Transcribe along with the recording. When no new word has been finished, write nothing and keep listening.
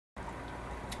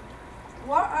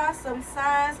What are some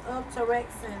signs of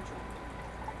Tourette syndrome?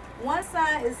 One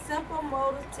sign is simple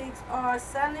motor tics or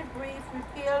suddenly brief,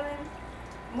 repealing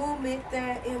movement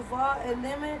that involve a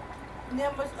limited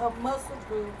number of muscle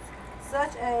groups,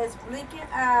 such as blinking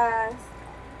eyes,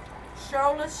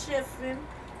 shoulder shifting,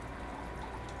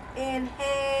 and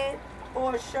head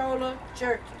or shoulder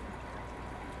jerking.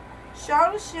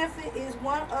 Shoulder shifting is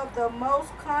one of the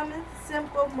most common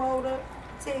simple motor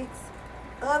tics.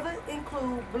 Others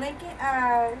include blinking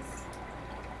eyes,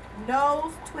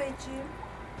 nose twitching,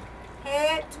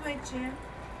 head twitching,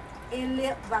 and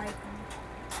lip biting.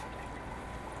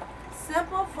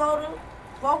 Simple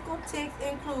vocal tics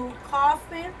include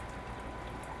coughing,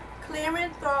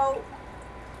 clearing throat,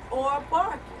 or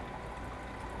barking.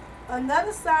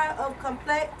 Another sign of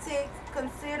complex tics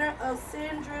considered a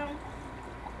syndrome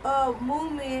of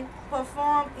movement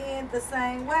performed in the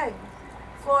same way.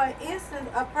 For instance,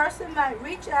 a person might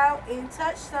reach out and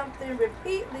touch something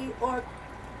repeatedly or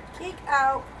kick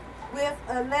out with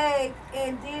a leg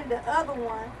and then the other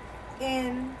one.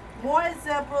 And more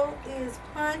example is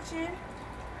punching,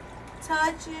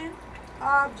 touching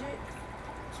objects,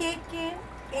 kicking,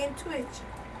 and twitching.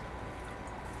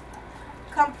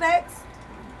 Complex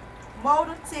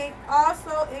motor tic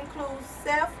also includes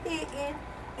self-hitting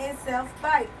and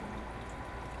self-biting.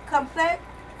 Complex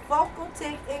vocal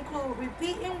tic include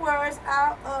repeating words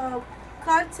out of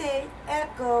context,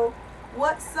 echo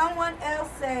what someone else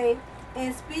say,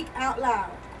 and speak out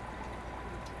loud.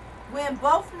 When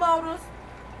both motors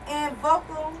and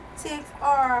vocal tics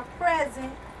are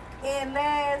present and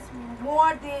last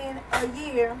more than a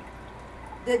year,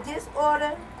 the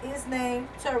disorder is named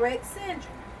Tourette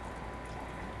syndrome.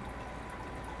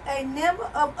 A number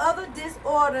of other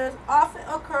disorders often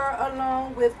occur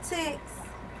along with tics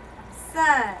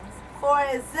signs. For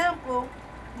example,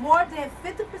 more than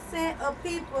 50% of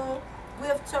people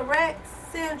with Tourette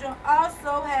syndrome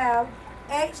also have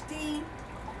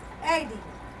AD,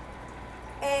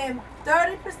 and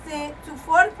 30% to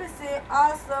 40%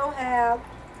 also have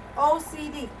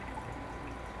OCD.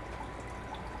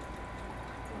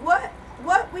 What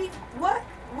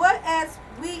as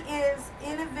we as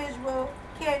individuals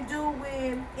can do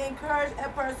when encourage a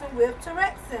person with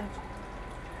Tourette syndrome?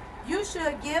 You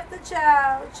should give the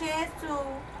child a chance to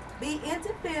be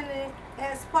independent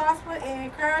as possible and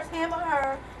encourage him or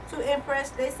her to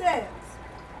impress themselves.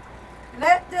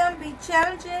 Let them be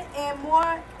challenging and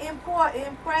more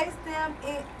important, praise them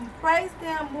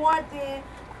more than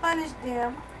punish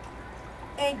them,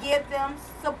 and give them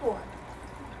support.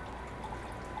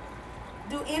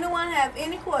 Do anyone have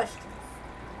any questions?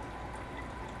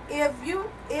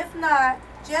 If not,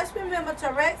 just remember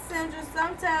Tourette syndrome,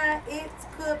 sometimes it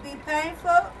could be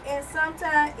painful and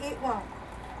sometimes it won't,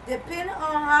 depending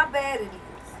on how bad it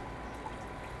is.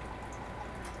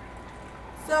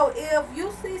 So if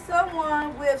you see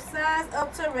someone with signs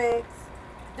of Tourette's,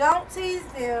 don't tease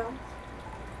them.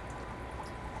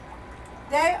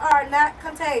 They are not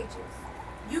contagious.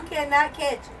 You cannot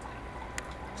catch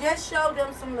it. Just show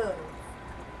them some love.